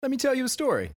Let me tell you a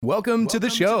story. Welcome to the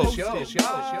show.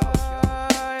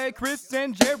 Hi, Chris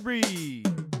and Jerry.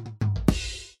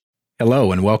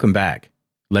 Hello and welcome back.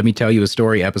 Let me tell you a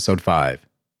story, episode 5.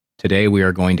 Today we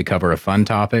are going to cover a fun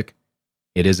topic.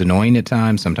 It is annoying at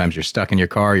times. Sometimes you're stuck in your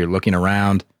car, you're looking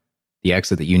around. The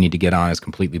exit that you need to get on is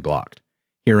completely blocked.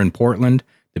 Here in Portland,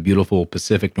 the beautiful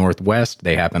Pacific Northwest,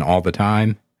 they happen all the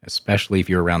time, especially if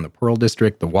you're around the Pearl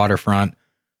District, the waterfront.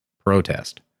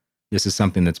 Protest. This is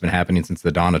something that's been happening since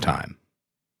the dawn of time.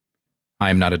 I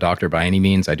am not a doctor by any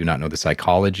means. I do not know the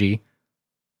psychology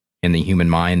in the human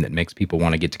mind that makes people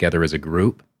want to get together as a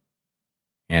group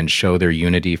and show their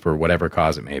unity for whatever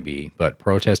cause it may be, but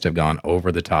protests have gone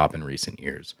over the top in recent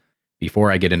years.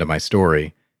 Before I get into my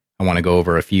story, I want to go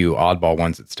over a few oddball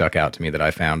ones that stuck out to me that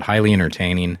I found highly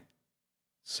entertaining.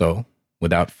 So,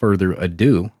 without further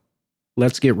ado,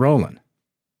 let's get rolling.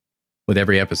 With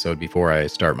every episode, before I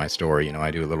start my story,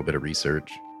 I do a little bit of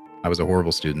research. I was a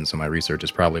horrible student, so my research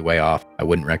is probably way off. I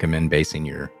wouldn't recommend basing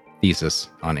your thesis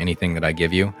on anything that I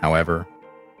give you. However,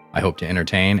 I hope to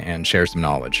entertain and share some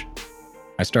knowledge.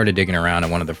 I started digging around,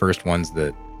 and one of the first ones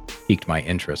that piqued my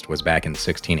interest was back in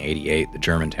 1688, the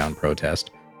Germantown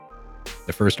protest.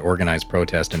 The first organized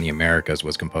protest in the Americas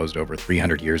was composed over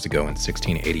 300 years ago in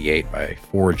 1688 by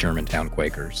 4 Germantown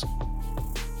Quakers.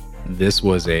 This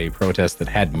was a protest that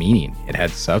had meaning. It had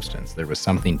substance. There was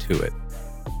something to it.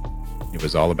 It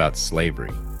was all about slavery.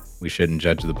 We shouldn't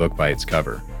judge the book by its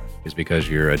cover. Just because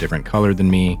you're a different color than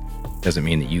me doesn't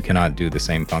mean that you cannot do the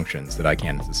same functions that I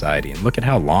can in society. And look at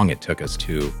how long it took us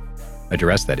to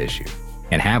address that issue.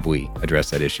 And have we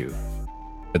addressed that issue?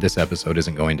 But this episode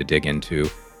isn't going to dig into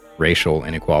racial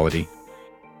inequality.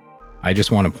 I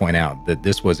just want to point out that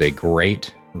this was a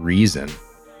great reason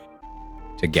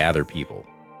to gather people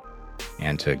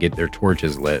and to get their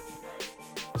torches lit,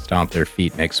 stomp their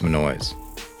feet, make some noise.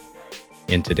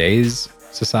 In today's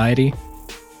society,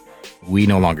 we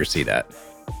no longer see that.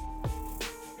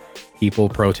 People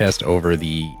protest over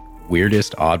the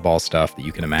weirdest oddball stuff that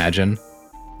you can imagine.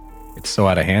 It's so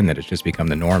out of hand that it's just become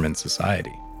the norm in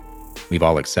society. We've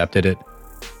all accepted it.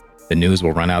 The news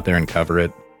will run out there and cover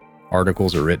it.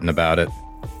 Articles are written about it.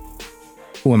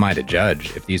 Who am I to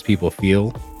judge if these people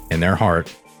feel in their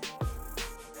heart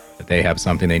that they have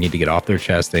something they need to get off their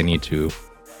chest, they need to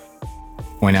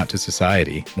point out to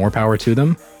society? More power to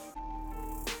them.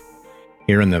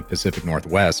 Here in the Pacific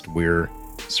Northwest, we're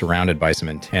surrounded by some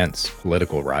intense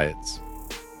political riots.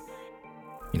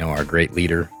 Our great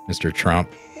leader, Mr.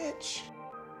 Trump,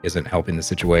 isn't helping the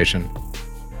situation.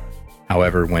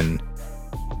 However, when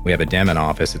we have a Dem in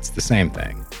office, it's the same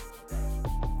thing.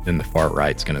 Then the far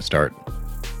right's going to start.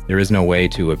 There is no way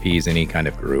to appease any kind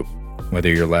of group. Whether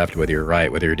you're left, whether you're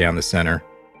right, whether you're down the center,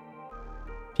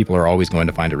 people are always going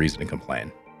to find a reason to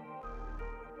complain.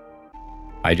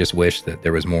 I just wish that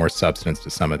there was more substance to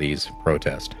some of these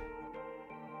protests.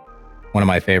 One of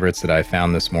my favorites that I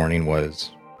found this morning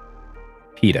was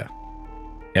PETA.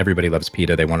 Everybody loves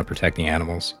PETA. They want to protect the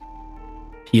animals.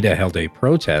 PETA held a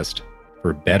protest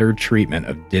for better treatment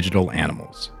of digital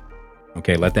animals.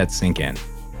 Okay, let that sink in.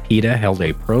 PETA held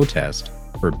a protest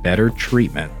for better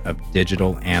treatment of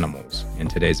digital animals in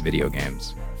today's video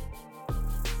games.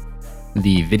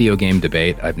 The video game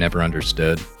debate I've never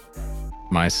understood.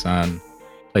 My son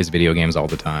plays video games all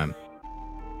the time.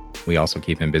 We also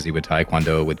keep him busy with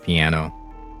taekwondo, with piano.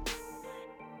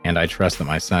 And I trust that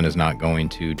my son is not going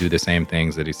to do the same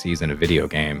things that he sees in a video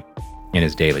game in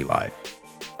his daily life.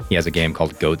 He has a game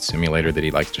called Goat Simulator that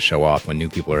he likes to show off when new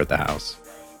people are at the house.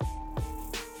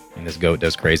 And this goat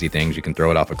does crazy things. You can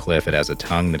throw it off a cliff. It has a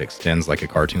tongue that extends like a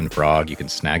cartoon frog. You can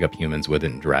snag up humans with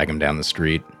it and drag them down the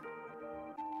street.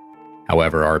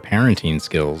 However, our parenting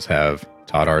skills have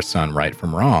taught our son right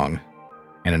from wrong.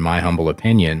 And in my humble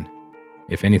opinion,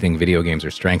 if anything, video games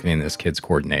are strengthening this kid's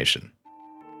coordination.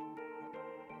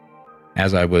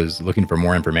 As I was looking for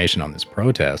more information on this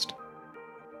protest,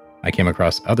 I came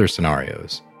across other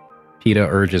scenarios. PETA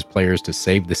urges players to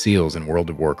save the seals in World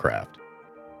of Warcraft.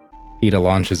 PETA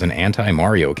launches an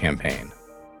anti-Mario campaign.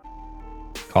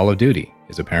 Call of Duty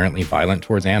is apparently violent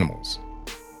towards animals.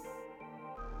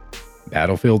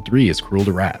 Battlefield 3 is cruel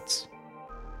to rats.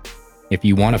 If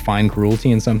you want to find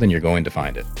cruelty in something, you're going to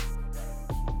find it.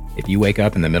 If you wake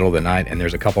up in the middle of the night and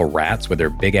there's a couple rats with their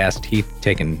big-ass teeth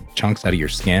taking chunks out of your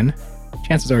skin,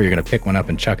 chances are you're going to pick one up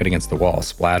and chuck it against the wall,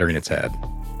 splattering its head.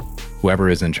 Whoever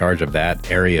is in charge of that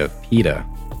area of PETA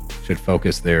should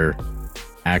focus their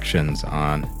actions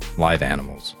on live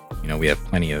animals. We have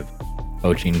plenty of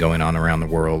poaching going on around the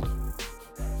world.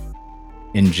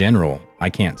 In general, I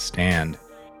can't stand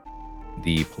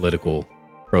the political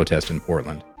protest in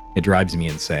Portland. It drives me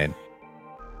insane.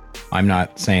 I'm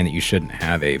not saying that you shouldn't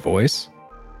have a voice.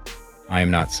 I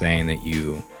am not saying that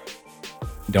you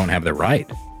don't have the right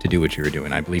to do what you're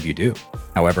doing. I believe you do.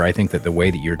 However, I think that the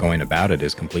way that you're going about it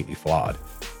is completely flawed.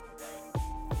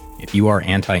 If you are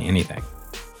anti anything,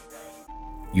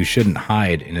 you shouldn't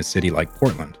hide in a city like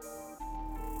Portland.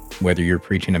 Whether you're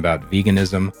preaching about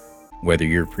veganism, whether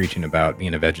you're preaching about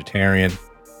being a vegetarian,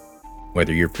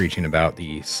 whether you're preaching about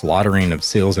the slaughtering of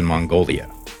seals in Mongolia,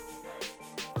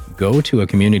 go to a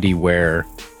community where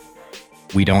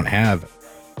we don't have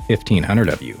 1,500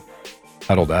 of you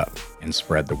huddled up and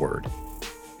spread the word.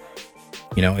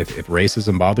 You know, if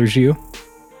racism bothers you,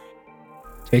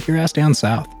 take your ass down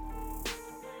south.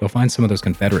 Go find some of those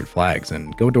Confederate flags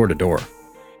and go door to door.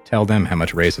 Tell them how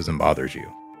much racism bothers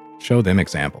you. Show them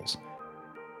examples.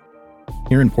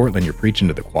 Here in Portland, you're preaching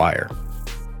to the choir.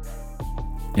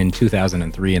 In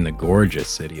 2003, in the gorgeous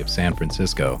city of San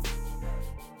Francisco,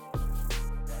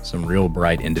 some real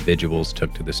bright individuals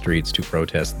took to the streets to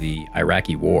protest the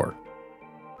Iraqi war.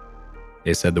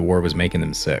 They said the war was making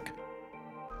them sick.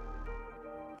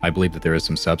 I believe that there is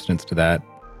some substance to that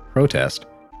protest.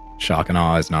 Shock and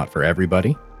awe is not for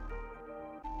everybody.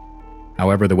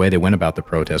 However, the way they went about the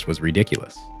protest was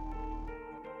ridiculous.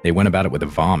 They went about it with a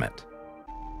vomit.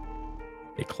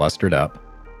 They clustered up,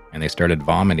 and they started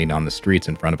vomiting on the streets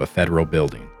in front of a federal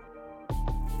building.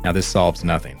 Now, this solves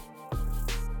nothing.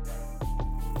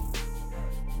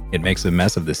 It makes a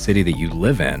mess of the city that you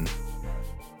live in,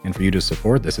 and for you to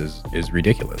support this is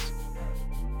ridiculous.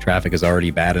 Traffic is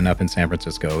already bad enough in San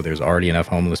Francisco. There's already enough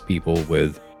homeless people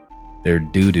with their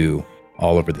doo-doo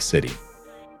all over the city.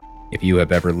 If you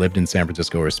have ever lived in San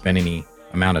Francisco or spent any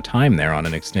amount of time there on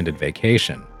an extended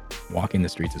vacation, walking the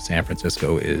streets of San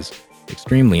Francisco is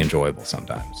extremely enjoyable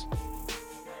sometimes.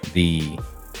 The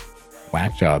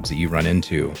whack jobs that you run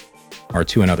into are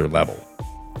to another level.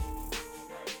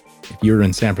 If you're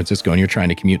in San Francisco and you're trying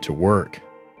to commute to work,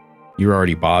 you're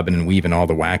already bobbing and weaving all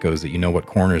the wackos that you know what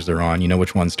corners they're on, you know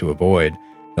which ones to avoid.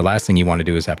 The last thing you want to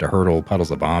do is have to hurdle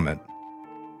puddles of vomit.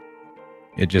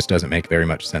 It just doesn't make very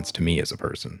much sense to me as a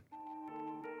person.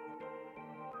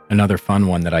 Another fun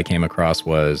one that I came across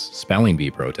was spelling bee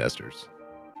protesters.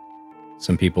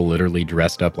 Some people literally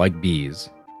dressed up like bees,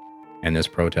 and this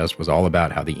protest was all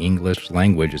about how the English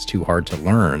language is too hard to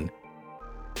learn,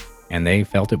 and they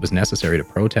felt it was necessary to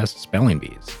protest spelling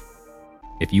bees.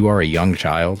 If you are a young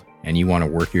child and you want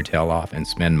to work your tail off and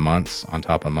spend months on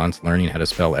top of months learning how to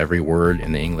spell every word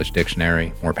in the English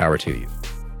dictionary, more power to you.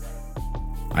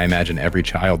 I imagine every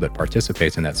child that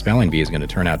participates in that spelling bee is going to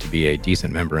turn out to be a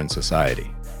decent member in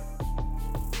society.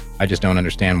 I just don't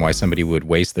understand why somebody would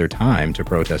waste their time to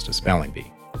protest a spelling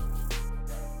bee.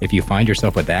 If you find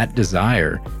yourself with that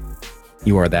desire,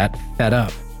 you are that fed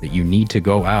up that you need to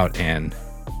go out and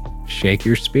shake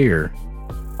your spear,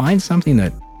 find something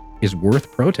that is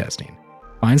worth protesting.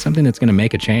 Find something that's going to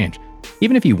make a change.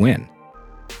 Even if you win,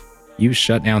 you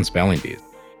shut down spelling bees.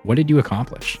 What did you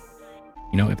accomplish?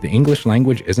 You know, if the English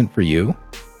language isn't for you,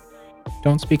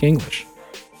 don't speak English.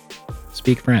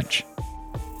 Speak French.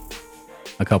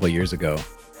 A couple years ago,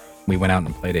 we went out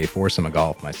and played a foursome of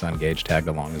golf. My son Gage tagged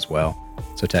along as well.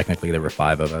 So technically there were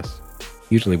 5 of us.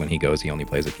 Usually when he goes, he only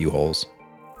plays a few holes.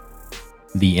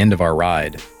 The end of our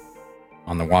ride,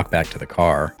 on the walk back to the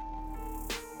car,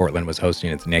 Portland was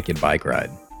hosting its Naked Bike Ride.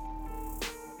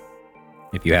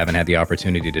 If you haven't had the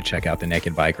opportunity to check out the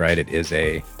Naked Bike Ride, it is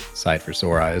a sight for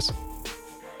sore eyes.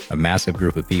 A massive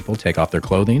group of people take off their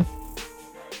clothing,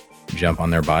 jump on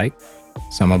their bike.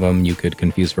 Some of them you could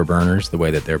confuse for burners the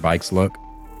way that their bikes look.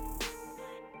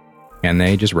 And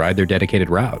they just ride their dedicated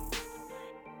route.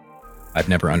 I've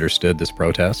never understood this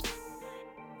protest.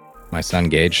 My son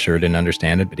Gage sure didn't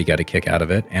understand it, but he got a kick out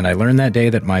of it. And I learned that day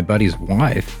that my buddy's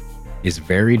wife is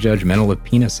very judgmental of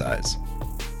penis size.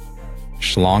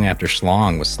 Schlong after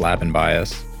schlong was slapping by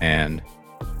us, and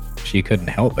she couldn't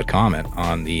help but comment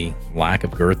on the lack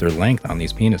of girth or length on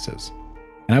these penises.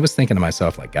 And I was thinking to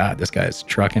myself, like, God, this guy's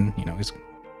trucking, you know,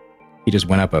 he just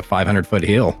went up a 500-foot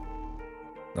hill.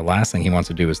 The last thing he wants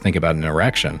to do is think about an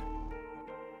erection.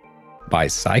 By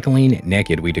cycling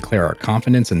naked, we declare our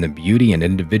confidence in the beauty and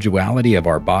individuality of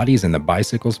our bodies, and the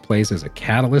bicycle's place as a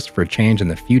catalyst for change in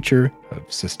the future of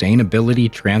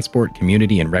sustainability, transport,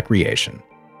 community, and recreation.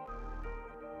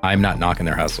 I'm not knocking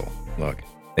their hustle. Look,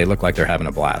 they look like they're having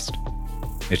a blast.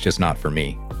 It's just not for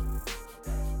me.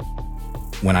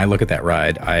 When I look at that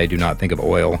ride, I do not think of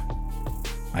oil.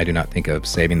 I do not think of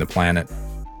saving the planet.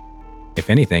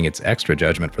 If anything, it's extra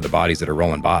judgment for the bodies that are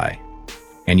rolling by.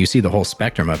 And you see the whole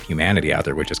spectrum of humanity out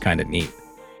there, which is kind of neat.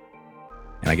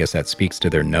 And I guess that speaks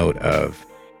to their note of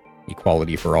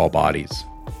equality for all bodies.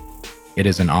 It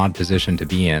is an odd position to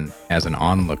be in as an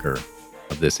onlooker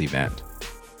of this event.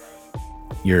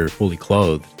 You're fully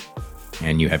clothed,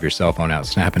 and you have your cell phone out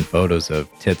snapping photos of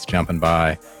tits jumping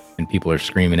by, and people are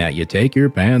screaming at you, "Take your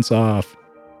pants off."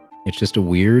 It's just a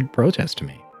weird protest to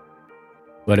me.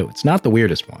 But it's not the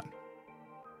weirdest one.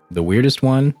 The weirdest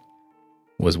one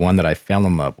was one that I fell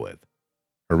in love with.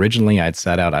 Originally, I'd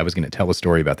set out, I was going to tell a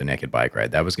story about the naked bike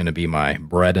ride. That was going to be my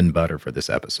bread and butter for this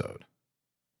episode.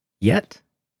 Yet,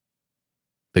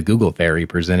 the Google Fairy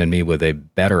presented me with a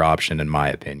better option, in my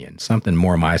opinion. Something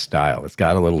more my style. It's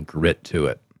got a little grit to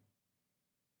it.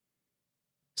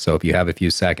 So if you have a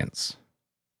few seconds,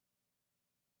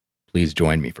 please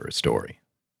join me for a story.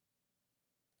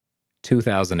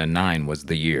 2009 was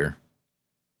the year.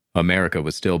 America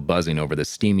was still buzzing over the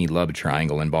steamy love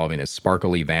triangle involving a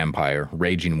sparkly vampire,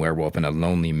 raging werewolf, and a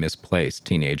lonely, misplaced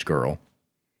teenage girl.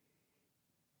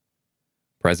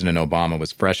 President Obama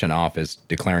was fresh in office,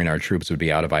 declaring our troops would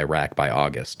be out of Iraq by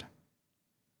August.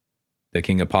 The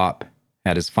King of Pop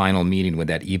had his final meeting with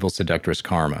that evil seductress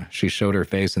Karma. She showed her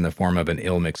face in the form of an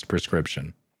ill-mixed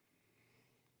prescription.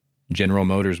 General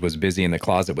Motors was busy in the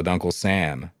closet with Uncle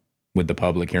Sam, with the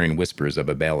public hearing whispers of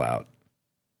a bailout.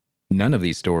 None of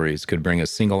these stories could bring a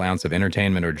single ounce of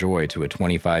entertainment or joy to a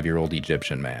 25-year-old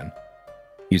Egyptian man.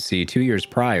 You see, 2 years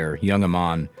prior, young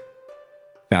Aman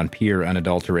found pure,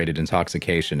 unadulterated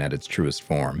intoxication at its truest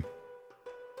form.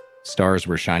 Stars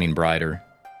were shining brighter,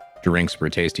 drinks were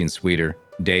tasting sweeter,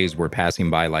 days were passing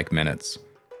by like minutes.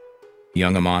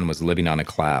 Young Aman was living on a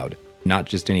cloud, not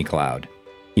just any cloud.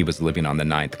 He was living on the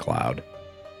 9th cloud.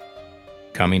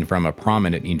 Coming from a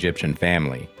prominent Egyptian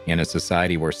family, in a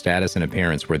society where status and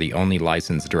appearance were the only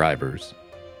licensed drivers,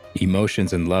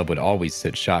 emotions and love would always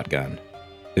sit shotgun.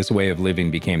 This way of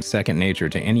living became second nature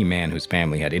to any man whose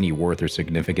family had any worth or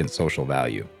significant social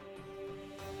value.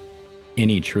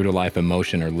 Any true-to-life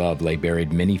emotion or love lay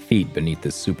buried many feet beneath the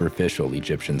superficial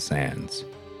Egyptian sands.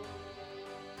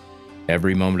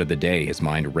 Every moment of the day, his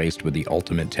mind raced with the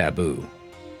ultimate taboo: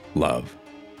 love.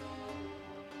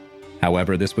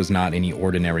 However, this was not any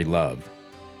ordinary love.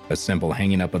 A simple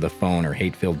hanging up of the phone or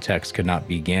hate-filled text could not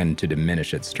begin to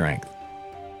diminish its strength.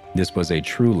 This was a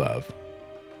true love,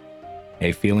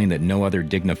 a feeling that no other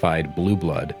dignified blue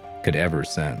blood could ever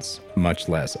sense, much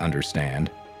less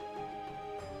understand.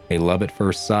 A love at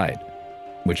first sight,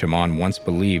 which Aman once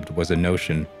believed was a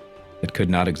notion that could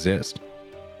not exist.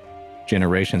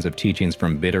 Generations of teachings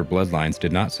from bitter bloodlines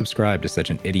did not subscribe to such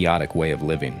an idiotic way of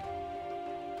living.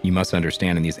 You must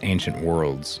understand, in these ancient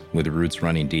worlds, with roots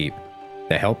running deep,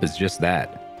 the help is just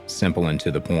that, simple and to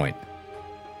the point.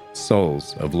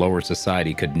 Souls of lower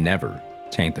society could never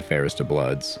taint the fairest of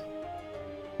bloods.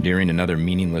 During another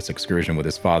meaningless excursion with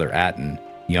his father Aten,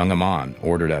 young Aman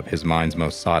ordered up his mind's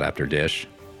most sought-after dish.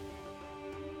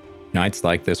 Nights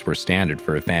like this were standard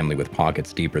for a family with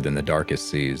pockets deeper than the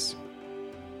darkest seas.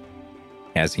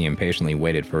 As he impatiently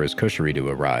waited for his cushery to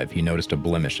arrive, he noticed a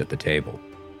blemish at the table.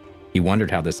 He wondered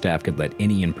how the staff could let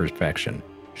any imperfection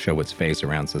show its face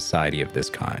around society of this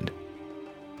kind.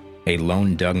 A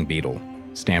lone dung beetle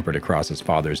scampered across his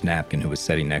father's napkin, who was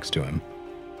sitting next to him.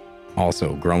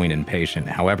 Also growing impatient,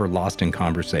 however lost in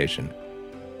conversation.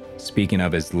 Speaking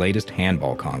of his latest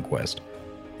handball conquest,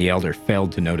 the elder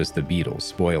failed to notice the beetle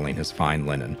spoiling his fine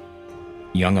linen.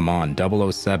 Young Aman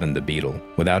 007 the beetle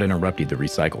without interrupting the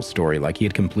recycle story, like he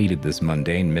had completed this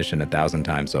mundane mission 1,000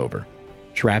 times over.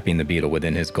 Trapping the beetle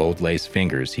within his gold-laced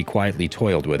fingers, he quietly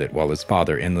toiled with it while his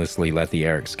father endlessly let the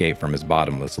air escape from his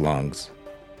bottomless lungs.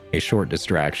 A short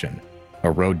distraction,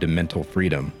 a road to mental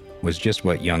freedom, was just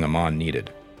what young Aman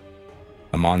needed.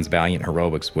 Aman's valiant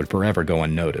heroics would forever go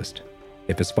unnoticed.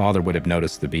 If his father would have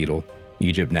noticed the beetle,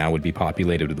 Egypt now would be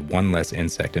populated with one less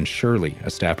insect, and surely a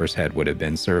staffer's head would have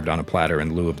been served on a platter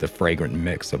in lieu of the fragrant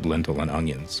mix of lentil and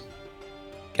onions.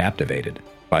 Captivated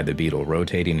by the beetle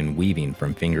rotating and weaving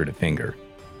from finger to finger,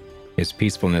 his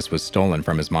peacefulness was stolen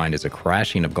from his mind as a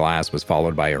crashing of glass was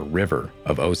followed by a river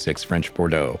of '06 French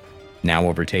Bordeaux, now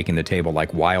overtaking the table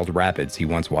like wild rapids he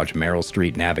once watched Meryl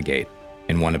Streep navigate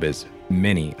in one of his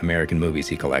many American movies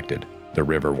he collected, The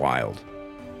River Wild.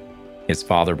 His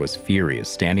father was furious,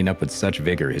 standing up with such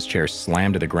vigor his chair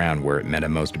slammed to the ground where it met a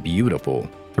most beautiful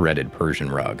threaded Persian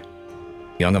rug.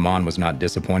 Young Aman was not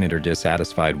disappointed or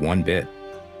dissatisfied one bit.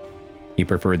 He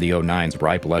preferred the '09's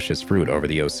ripe, luscious fruit over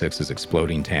the '06's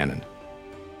exploding tannin.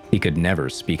 He could never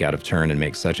speak out of turn and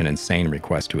make such an insane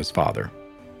request to his father.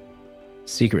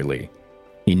 Secretly,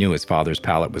 he knew his father's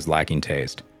palate was lacking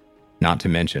taste. Not to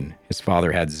mention, his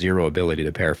father had zero ability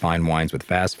to pair fine wines with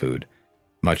fast food,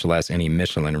 much less any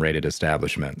Michelin-rated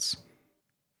establishments.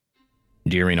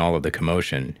 During all of the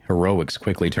commotion, heroics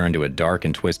quickly turned to a dark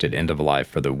and twisted end of life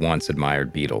for the once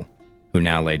admired beetle, who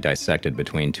now lay dissected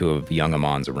between two of young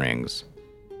Amon's rings.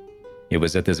 It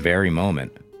was at this very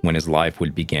moment when his life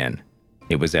would begin.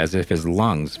 It was as if his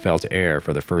lungs felt air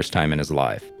for the first time in his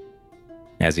life.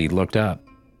 As he looked up,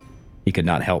 he could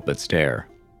not help but stare,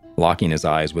 locking his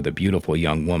eyes with a beautiful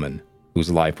young woman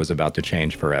whose life was about to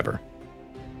change forever.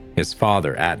 His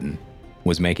father, Aten,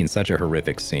 was making such a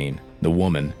horrific scene. The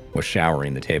woman was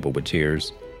showering the table with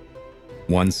tears.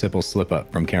 One simple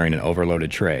slip-up from carrying an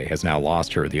overloaded tray has now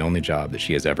lost her the only job that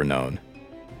she has ever known.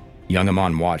 Young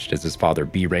Amon watched as his father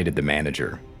berated the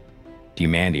manager,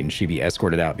 demanding she be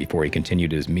escorted out before he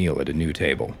continued his meal at a new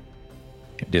table.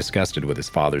 Disgusted with his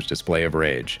father's display of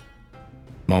rage,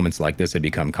 moments like this had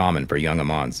become common for young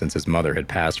Amon since his mother had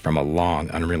passed from a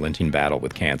long, unrelenting battle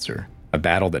with cancer, a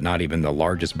battle that not even the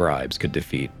largest bribes could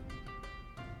defeat.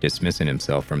 Dismissing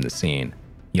himself from the scene,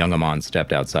 young Amon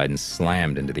stepped outside and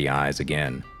slammed into the eyes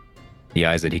again. The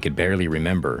eyes that he could barely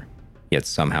remember, yet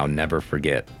somehow never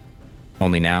forget.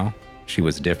 Only now, she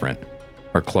was different.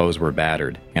 Her clothes were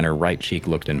battered, and her right cheek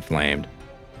looked inflamed.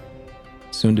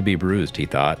 Soon to be bruised, he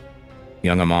thought.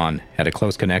 Young Amon had a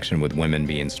close connection with women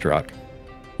being struck.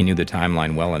 He knew the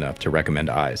timeline well enough to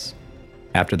recommend ice.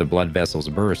 After the blood vessels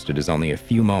burst, it is only a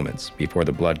few moments before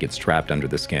the blood gets trapped under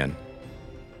the skin.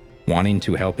 Wanting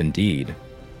to help indeed,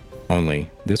 only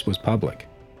this was public.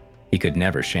 He could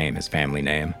never shame his family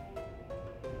name.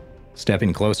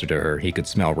 Stepping closer to her, he could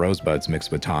smell rosebuds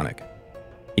mixed with tonic.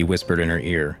 He whispered in her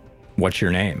ear, "What's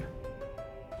your name?"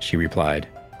 She replied,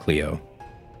 "Cleo."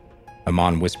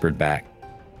 Amon whispered back,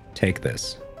 "Take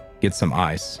this, get some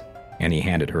ice," and he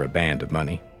handed her a band of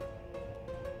money.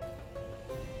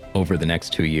 Over the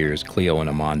next 2 years, Cleo and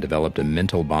Amon developed a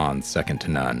mental bond second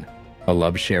to none. A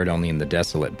love shared only in the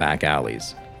desolate back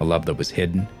alleys, a love that was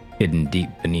hidden deep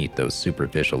beneath those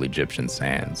superficial Egyptian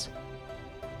sands.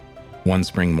 One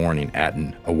spring morning,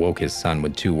 Aten awoke his son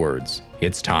with 2 words,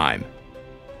 "It's time,"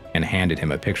 and handed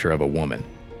him a picture of a woman,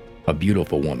 a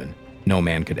beautiful woman. No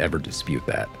man could ever dispute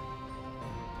that.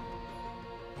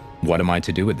 "What am I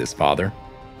to do with this, father?"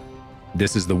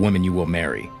 "This is the woman you will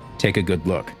marry. Take a good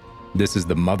look. This is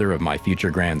the mother of my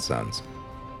future grandsons.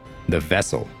 The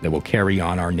vessel that will carry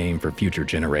on our name for future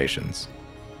generations."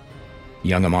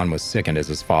 Young Amon was sickened as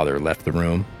his father left the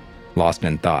room, lost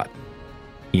in thought.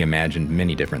 He imagined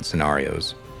many different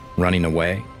scenarios: running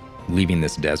away, leaving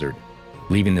this desert,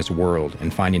 leaving this world,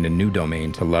 and finding a new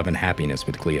domain to love and happiness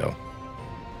with Cleo.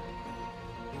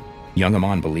 Young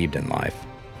Amon believed in life.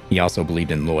 He also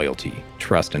believed in loyalty,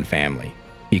 trust, and family.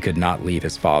 He could not leave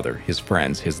his father, his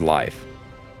friends, his life.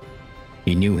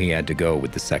 He knew he had to go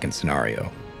with the second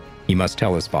scenario. He must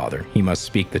tell his father. He must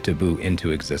speak the taboo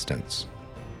into existence.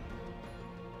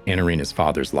 Entering his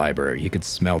father's library, he could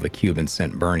smell the Cuban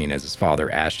scent burning as his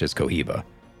father ashed his cohiba.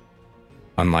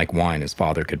 Unlike wine, his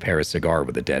father could pair a cigar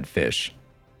with a dead fish.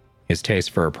 His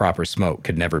taste for a proper smoke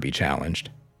could never be challenged.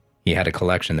 He had a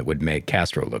collection that would make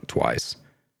Castro look twice.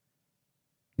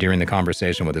 During the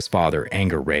conversation with his father,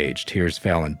 anger raged, tears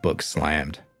fell, and books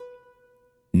slammed.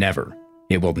 "Never.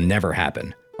 It will never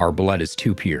happen. Our blood is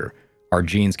too pure. Our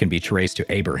genes can be traced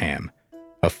to Abraham.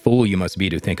 A fool you must be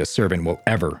to think a servant will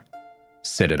ever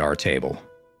sit at our table."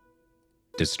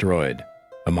 Destroyed,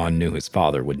 Amon knew his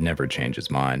father would never change his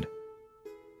mind.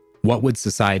 What would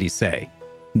society say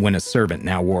when a servant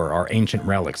now wore our ancient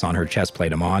relics on her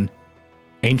chestplate, Amon?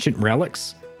 Ancient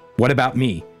relics? What about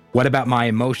me? What about my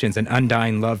emotions and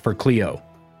undying love for Cleo?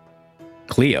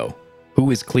 Cleo? Who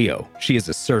is Cleo? She is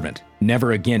a servant.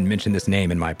 Never again mention this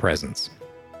name in my presence.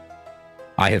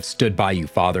 I have stood by you,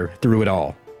 father, through it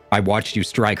all. I watched you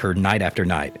strike her night after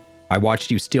night. I watched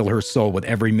you steal her soul with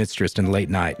every mistress in late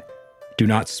night. Do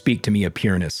not speak to me of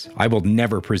pureness. I will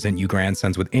never present you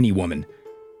grandsons with any woman.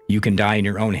 You can die in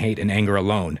your own hate and anger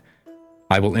alone.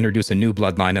 I will introduce a new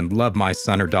bloodline and love my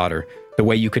son or daughter the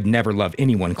way you could never love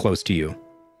anyone close to you.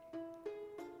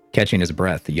 Catching his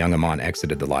breath, the young Amon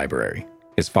exited the library.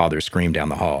 His father screamed down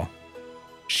the hall,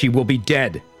 "She will be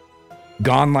dead,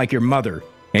 gone like your mother,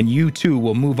 and you too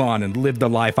will move on and live the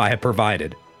life I have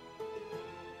provided."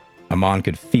 Amon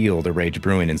could feel the rage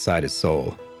brewing inside his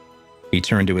soul. He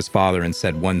turned to his father and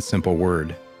said one simple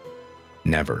word,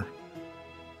 "Never."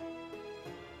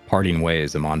 Parting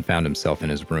ways, Amon found himself in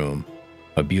his room,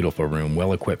 a beautiful room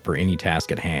well equipped for any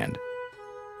task at hand.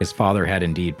 His father had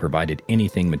indeed provided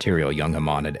anything material young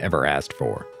Amon had ever asked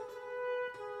for.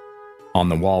 On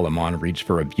the wall, Amon reached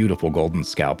for a beautiful golden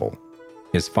scalpel.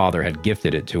 His father had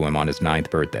gifted it to him on his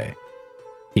 9th birthday.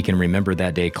 He can remember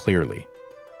that day clearly.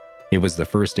 It was the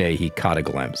first day he caught a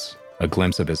glimpse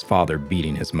of his father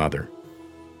beating his mother.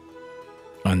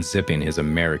 Unzipping his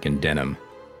American denim,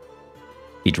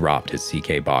 he dropped his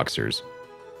CK boxers,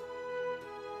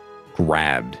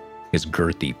 grabbed his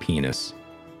girthy penis,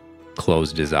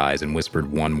 closed his eyes, and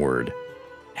whispered one word,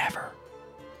 "Never,"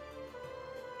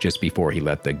 just before he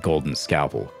let the golden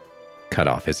scalpel cut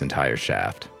off his entire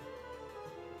shaft.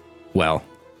 Well,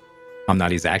 I'm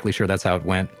not exactly sure that's how it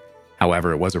went.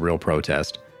 However, it was a real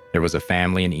protest. There was a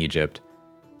family in Egypt.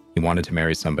 He wanted to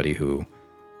marry somebody who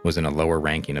was in a lower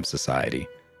ranking of society.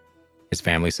 His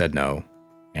family said no,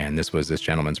 and this was this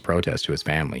gentleman's protest to his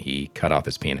family. He cut off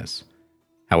his penis.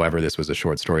 However, this was a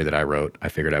short story that I wrote. I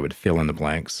figured I would fill in the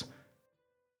blanks.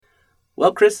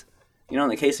 Well, Chris, in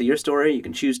the case of your story, you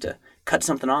can choose to cut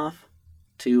something off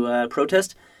to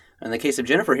protest. In the case of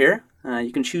Jennifer here,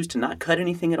 you can choose to not cut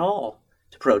anything at all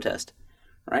to protest.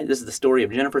 All right, this is the story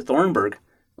of Jennifer Thornburg.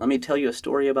 Let me tell you a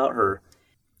story about her.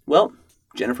 Well,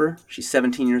 Jennifer, she's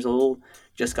 17 years old,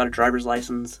 just got a driver's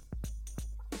license,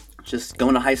 just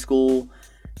going to high school,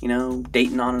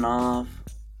 dating on and off,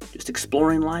 just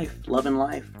exploring life, loving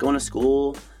life, going to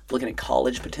school, looking at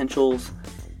college potentials.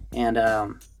 And,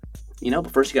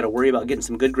 but first you got to worry about getting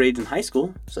some good grades in high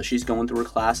school. So she's going through her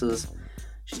classes.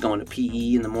 She's going to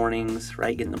PE in the mornings,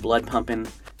 right? Getting the blood pumping,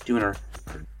 doing her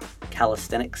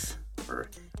calisthenics or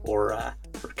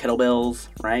kettlebells,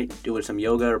 right? Doing some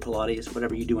yoga or Pilates,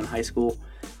 whatever you do in high school.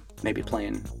 Maybe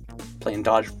playing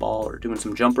dodgeball or doing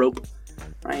some jump rope,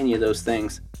 right? Any of those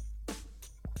things.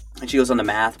 And she goes on to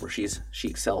math, where she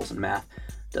excels in math,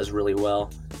 does really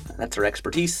well. That's her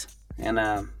expertise. And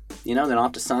then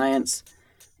off to science.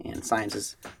 And science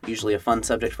is usually a fun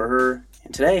subject for her.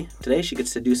 And today she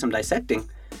gets to do some dissecting.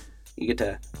 You get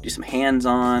to do some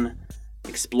hands-on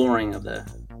exploring of the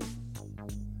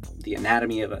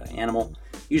anatomy of an animal.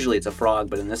 Usually it's a frog,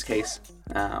 but in this case,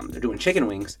 they're doing chicken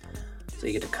wings. So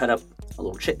you get to cut up a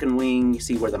little chicken wing. You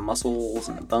see where the muscles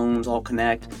and the bones all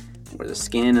connect, and where the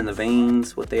skin and the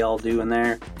veins, what they all do in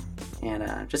there.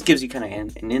 And just gives you kind of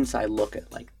an inside look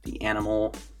at like the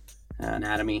animal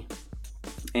anatomy.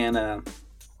 And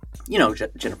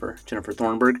Jennifer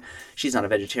Thornburg, she's not a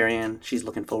vegetarian. She's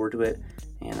looking forward to it,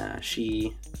 and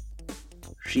she's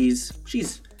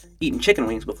eaten chicken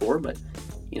wings before, but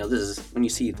this is when you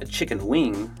see the chicken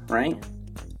wing, right?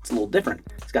 It's a little different.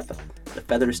 It's got the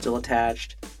feathers still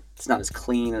attached. It's not as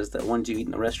clean as the ones you eat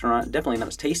in the restaurant. Definitely not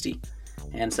as tasty.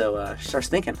 And so she starts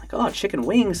thinking like, oh, chicken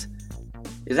wings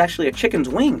is actually a chicken's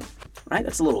wing, right?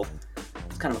 It's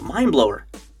kind of a mind blower.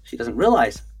 She doesn't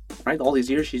realize. Right, all these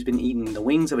years she's been eating the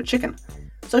wings of a chicken.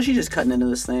 So she's just cutting into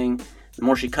this thing. The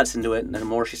more she cuts into it, and the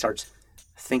more she starts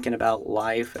thinking about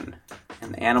life and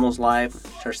the animal's life.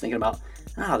 She starts thinking about,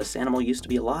 this animal used to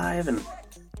be alive, and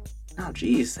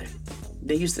geez,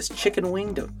 they use this chicken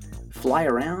wing to fly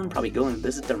around, probably go and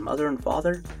visit their mother and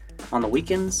father on the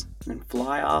weekends, and then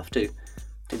fly off to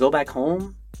go back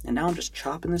home. And now I'm just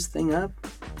chopping this thing up.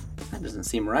 That doesn't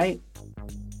seem right.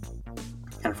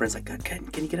 And her friend's like, can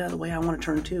you get out of the way? I want to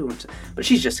turn too. But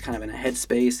she's just kind of in a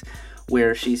headspace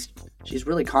where she's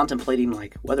really contemplating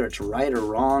like whether it's right or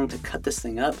wrong to cut this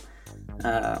thing up.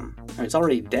 It's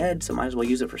already dead, so might as well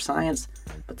use it for science.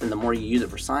 But then the more you use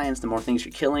it for science, the more things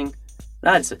you're killing.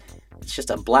 It's just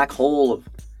a black hole of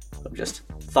just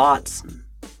thoughts, and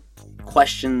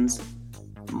questions,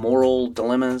 moral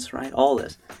dilemmas, right? All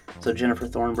this. So Jennifer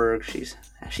Thornburg,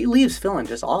 she leaves feeling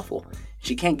just awful.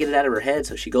 She can't get it out of her head,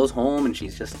 so she goes home and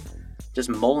she's just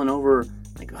mulling over,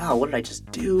 like, wow, what did I just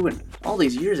do? And all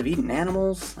these years of eating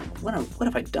animals, like, what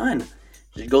have I done?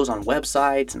 She goes on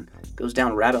websites and goes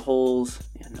down rabbit holes.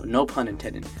 Yeah, no pun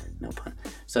intended, no pun.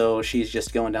 So she's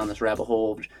just going down this rabbit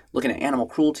hole, looking at animal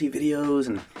cruelty videos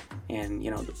and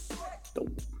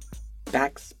the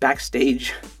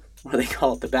backstage, what do they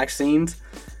call it? The back scenes,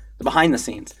 the behind the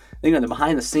scenes. The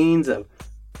behind the scenes of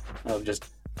just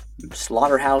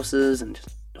slaughterhouses and just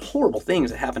horrible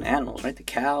things that happen to animals, right? The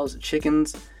cows, the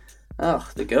chickens,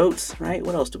 the goats, right?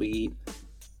 What else do we eat?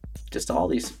 Just all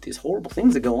these horrible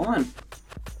things that go on.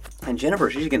 And Jennifer,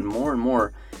 she's getting more and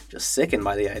more just sickened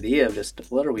by the idea of just,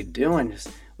 what are we doing?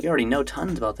 We already know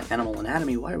tons about the animal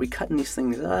anatomy. Why are we cutting these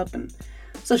things up? And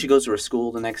so she goes to her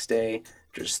school the next day,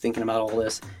 just thinking about all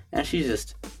this, and she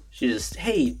just,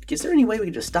 hey, is there any way we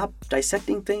could just stop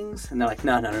dissecting things? And they're like,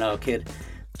 no, kid.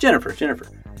 Jennifer,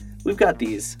 we've got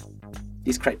these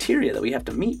criteria that we have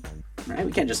to meet, right?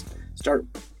 We can't just start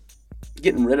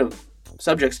getting rid of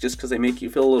subjects just because they make you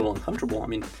feel a little uncomfortable. I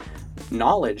mean,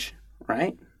 knowledge,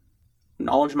 right?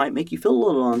 Knowledge might make you feel a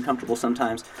little uncomfortable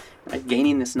sometimes, right?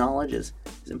 Gaining this knowledge is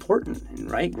important,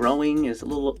 and right? Growing is a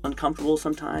little uncomfortable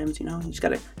sometimes, you just got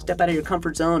to step out of your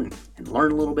comfort zone and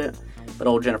learn a little bit. But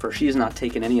old Jennifer, she's not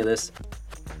taking any of this.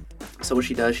 so what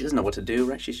she does, she doesn't know what to do,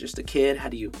 right? She's just a kid. How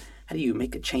do you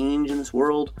make a change in this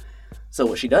world? So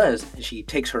what she does is she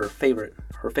takes her favorite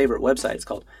website. It's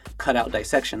called Cutout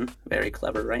Dissection. Very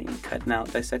clever, right? And cutting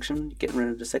out dissection, getting rid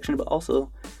of dissection, but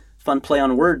also fun play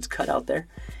on words, cut out there.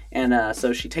 And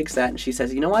so she takes that and she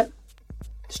says, you know what?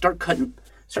 Start calling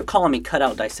me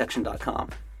cutoutdissection.com.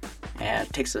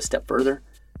 And takes it a step further,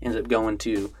 ends up going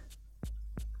to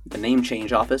the name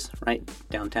change office, right?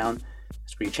 Downtown.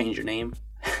 That's where you change your name.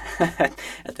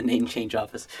 At the name change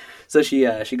office. So she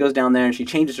goes down there and she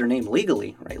changes her name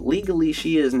legally, right? Legally,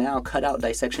 she is now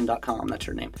cutoutdissection.com. That's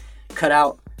her name.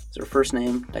 Cutout is her first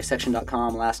name,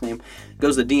 dissection.com, last name.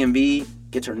 Goes to the DMV,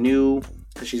 gets her new,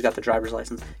 because she's got the driver's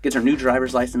license, gets her new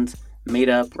driver's license made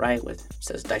up, right?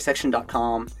 Says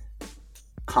dissection.com,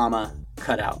 comma,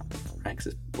 cutout, right?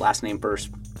 Because it's last name first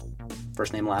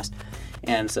name last.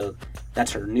 And so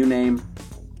that's her new name.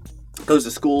 Goes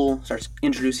to school, starts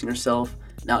introducing herself.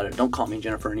 Now, don't call me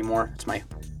Jennifer anymore. It's my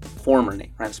former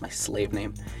name, right? It's my slave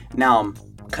name. Now I'm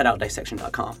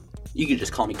cutoutdissection.com. You can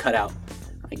just call me Cutout.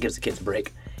 It gives the kids a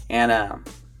break. And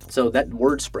so that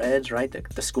word spreads, right?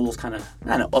 The school's kind of,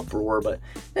 not an uproar, but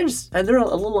they're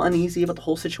a little uneasy about the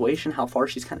whole situation, how far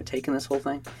she's kind of taken this whole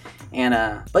thing. And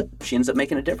but she ends up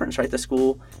making a difference, right? The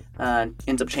school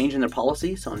ends up changing their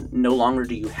policy, so no longer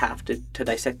do you have to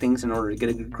dissect things in order to get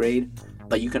a good grade,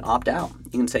 but you can opt out.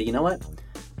 You can say, you know what?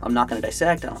 I'm not going to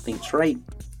dissect. I don't think it's right.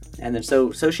 And then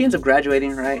so she ends up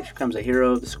graduating, right? She becomes a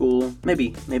hero of the school.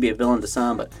 Maybe a villain to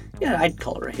some, but yeah, I'd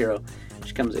call her a hero.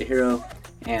 She becomes a hero,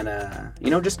 and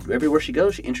just everywhere she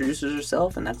goes, she introduces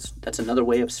herself, and that's another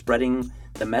way of spreading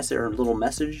the message, or little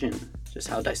message, and just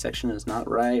how dissection is not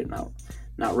right,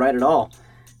 not right at all.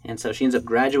 And so she ends up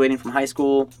graduating from high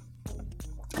school,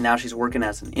 and now she's working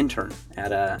as an intern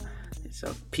at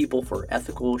People for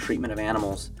Ethical Treatment of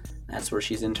Animals. That's where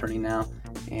she's interning now,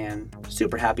 and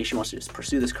super happy. She wants to just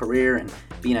pursue this career and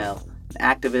being an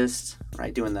activist,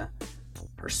 right? Doing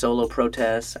her solo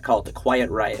protests. I call it the quiet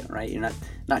riot, right? You're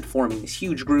not forming these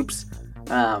huge groups,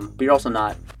 but you're also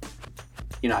not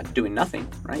doing nothing,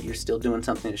 right? You're still doing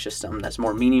something. It's just something that's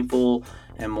more meaningful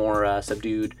and more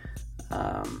subdued.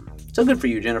 So good for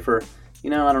you, Jennifer. I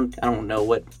don't know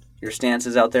what your stance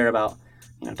is out there about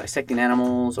dissecting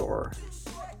animals or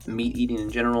meat eating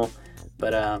in general.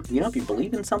 But, if you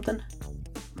believe in something,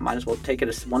 might as well take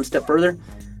it one step further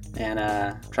and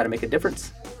try to make a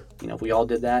difference. If we all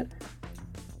did that,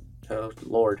 oh,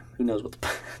 Lord, who knows what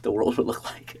the world would look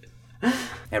like.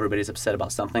 Everybody's upset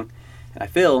about something. And I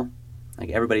feel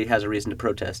like everybody has a reason to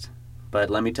protest.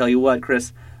 But let me tell you what,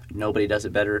 Chris, nobody does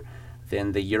it better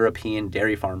than the European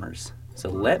dairy farmers. So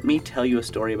let me tell you a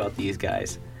story about these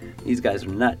guys. These guys are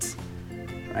nuts.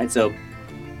 Right? So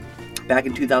back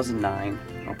in 2009,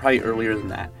 or probably earlier than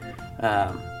that,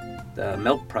 the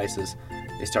milk prices,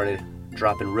 they started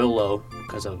dropping real low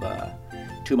because of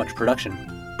too much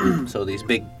production. So these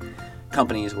big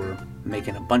companies were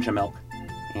making a bunch of milk,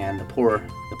 and the poor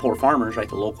farmers, right,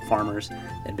 the local farmers that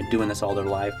had been doing this all their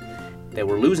life, they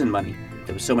were losing money.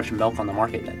 There was so much milk on the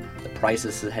market that the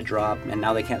prices had dropped, and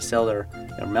now they can't sell their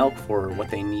milk for what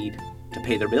they need to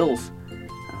pay their bills.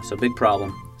 So big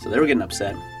problem. So they were getting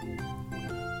upset.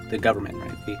 The government,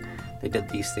 right? They did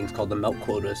these things called the milk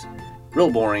quotas.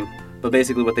 Real boring, but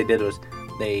basically what they did was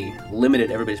they limited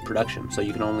everybody's production. So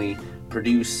you can only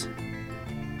produce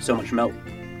so much milk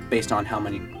based on how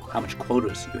much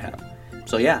quotas you have.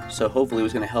 So hopefully it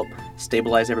was going to help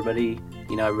stabilize everybody.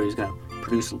 Everybody's going to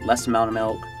produce less amount of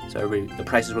milk. So the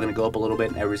prices were going to go up a little bit,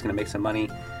 and everybody's going to make some money.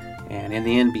 And in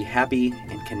the end, be happy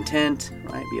and content,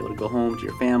 right? Be able to go home to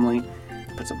your family,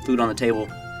 put some food on the table.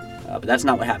 But that's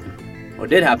not what happened. What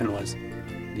did happen was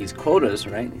these quotas,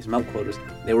 right? These milk quotas,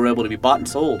 they were able to be bought and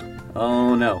sold.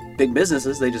 Oh no. Big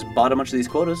businesses, they just bought a bunch of these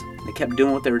quotas. They kept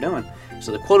doing what they were doing.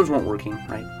 So the quotas weren't working,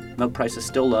 right? Milk prices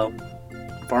still low.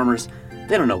 Farmers,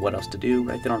 they don't know what else to do,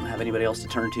 right? They don't have anybody else to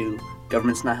turn to.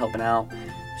 Government's not helping out.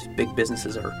 These big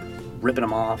businesses are ripping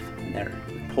them off. And their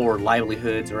poor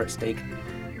livelihoods are at stake.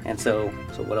 And so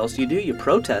what else do? You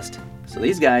protest. So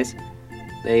these guys,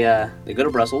 they go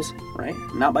to Brussels, right?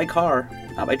 Not by car,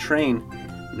 not by train,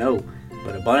 no.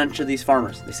 But a bunch of these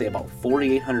farmers, they say about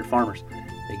 4,800 farmers,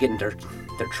 they get in their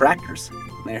tractors.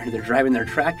 They're driving their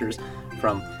tractors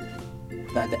from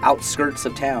the outskirts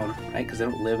of town, right? Because they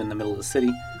don't live in the middle of the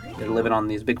city. They're living on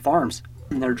these big farms.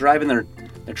 And they're driving their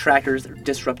tractors. They're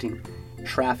disrupting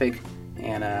traffic.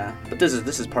 And but this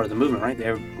is part of the movement, right?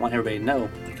 They want everybody to know,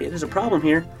 okay, there's a problem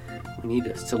here. We need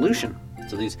a solution.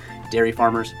 So these dairy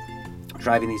farmers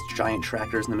driving these giant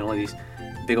tractors in the middle of these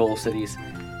big old cities.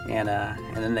 And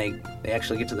then they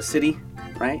actually get to the city,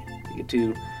 right? They get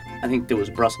to I think it was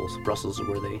Brussels. Brussels is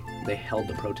where they held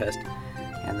the protest.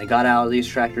 And they got out of these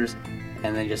tractors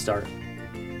and they just start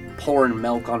pouring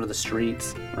milk onto the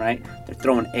streets, right? They're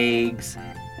throwing eggs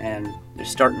and they're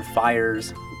starting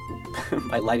fires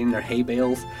by lighting their hay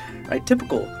bales, right?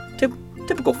 Typical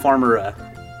farmer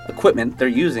equipment they're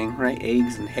using, right?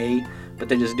 Eggs and hay, but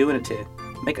they're just doing it to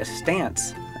make a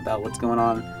stance about what's going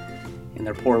on in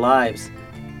their poor lives.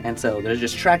 And so there's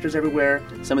just tractors everywhere.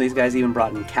 Some of these guys even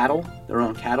brought in cattle, their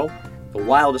own cattle. The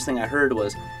wildest thing I heard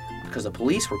was because the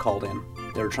police were called in,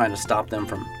 they were trying to stop them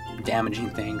from damaging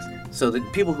things. So the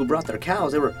people who brought their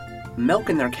cows, they were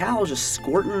milking their cows, just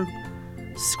squirting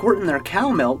their cow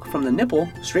milk from the nipple,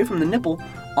 straight from the nipple,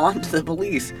 onto the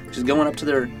police, just going up to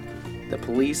the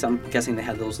police. I'm guessing they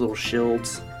had those little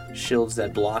shields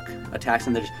that block attacks,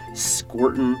 and they're just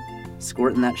squirting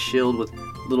that shield with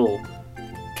little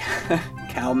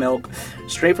cow milk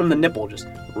straight from the nipple, just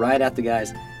right at the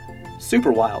guys.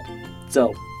 Super wild.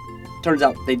 So turns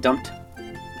out they dumped,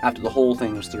 after the whole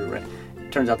thing was through, right?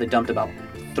 Turns out they dumped about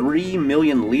 3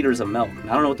 million liters of milk.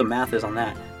 I don't know what the math is on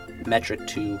that, metric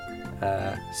to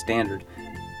standard,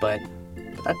 but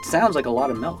that sounds like a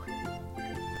lot of milk.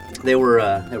 They were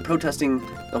protesting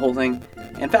the whole thing,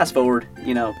 and fast forward,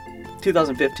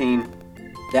 2015,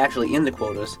 they actually end the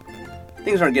quotas.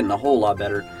 Things aren't getting a whole lot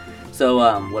better. So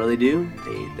what do?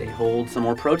 They hold some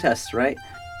more protests, right?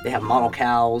 They have model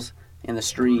cows in the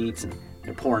streets, and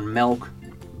they're pouring milk,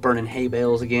 burning hay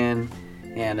bales again,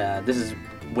 and this is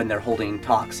when they're holding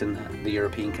talks in the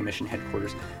European Commission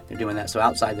headquarters. They're doing that. So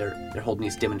outside they're holding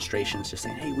these demonstrations, just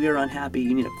saying, hey, we are unhappy,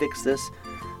 you need to fix this.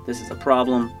 This is a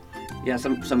problem. Yeah,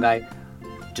 some guy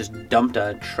just dumped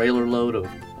a trailer load of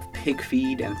pig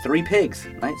feed and 3 pigs,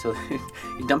 right? So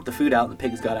he dumped the food out and the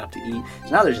pigs got out to eat.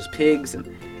 So now there's just pigs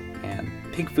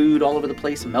and pig food all over the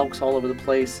place, milk's all over the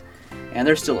place. And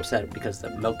they're still upset because the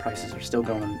milk prices are still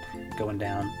going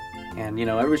down. And,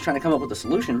 everybody's trying to come up with a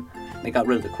solution. They got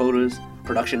rid of the quotas,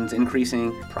 production's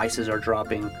increasing, prices are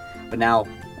dropping. But now,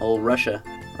 old Russia,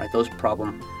 right, those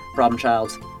problem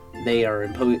childs, they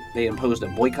imposed a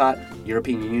boycott,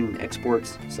 European Union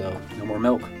exports, so no more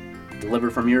milk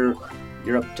delivered from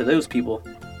Europe to those people,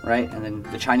 right? And then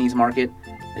the Chinese market,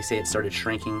 they say it started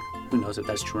shrinking. Who knows if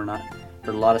that's true or not.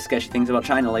 Heard a lot of sketchy things about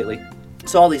China lately.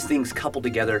 So all these things coupled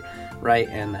together, right,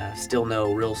 and still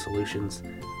no real solutions.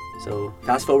 So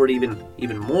fast forward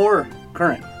even more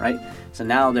current, right? So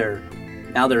now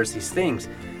there's these things.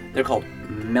 They're called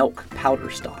milk powder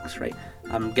stocks, right?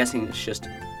 I'm guessing it's just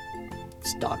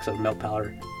stocks of milk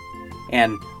powder.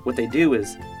 And what they do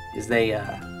is they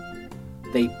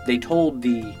told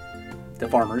the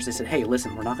farmers, they said, hey,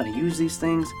 listen, we're not going to use these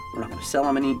things. We're not going to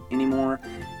sell them anymore.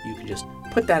 You can just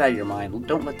put that out of your mind.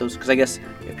 Don't let those, because I guess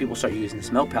if people start using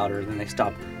this milk powder, then they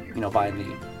stop,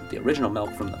 buying the original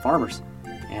milk from the farmers,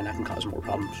 and that can cause more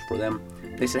problems for them.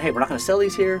 They said, hey, we're not going to sell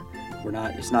these here.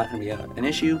 It's not going to be an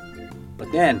issue. But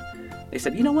then they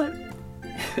said, you know what?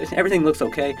 Everything looks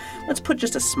okay. Let's put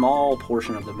just a small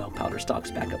portion of the milk powder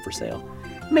stocks back up for sale.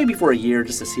 Maybe for a year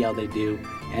just to see how they do.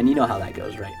 And you know how that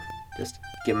goes, right? Just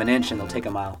give them an inch and they'll take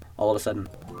a mile. All of a sudden,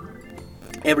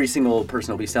 every single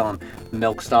person will be selling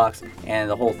milk stocks, and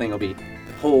the whole thing will be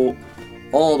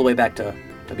all the way back to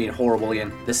being horrible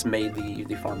again. This made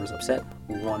the farmers upset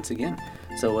once again.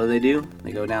 So what do?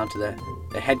 They go down to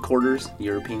the headquarters, the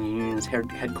European Union's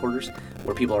headquarters,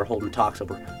 where people are holding talks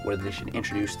over whether they should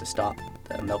introduce to stop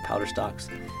the milk powder stocks.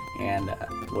 And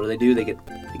what do? They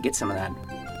get some of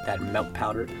that milk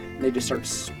powder, and they just start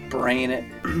spraying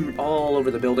it all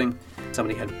over the building.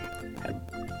 Somebody had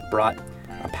brought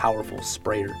a powerful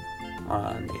sprayer.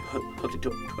 And they hooked it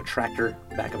to a tractor,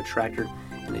 back of a tractor,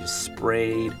 and they just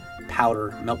sprayed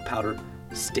milk powder,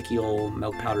 sticky old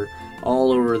milk powder,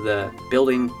 all over the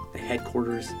building, the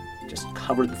headquarters, just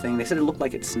covered the thing. They said it looked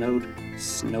like it snowed,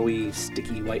 snowy,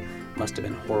 sticky white. Must have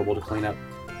been horrible to clean up.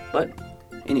 But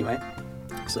anyway,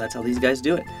 so that's how these guys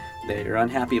do it. They're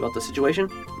unhappy about the situation.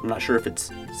 I'm not sure if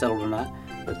it's settled or not,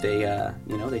 but they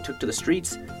took to the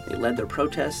streets. They led their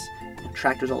protests,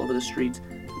 tractors all over the streets,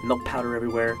 milk powder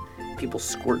everywhere, people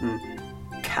squirting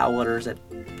cow udders at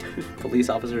police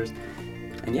officers.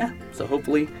 And yeah, so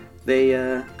hopefully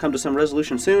they come to some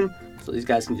resolution soon, so these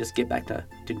guys can just get back to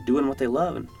doing what they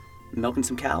love and milking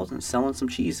some cows and selling some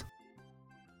cheese.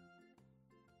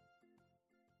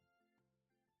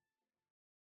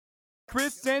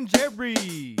 Chris and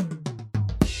Jerry.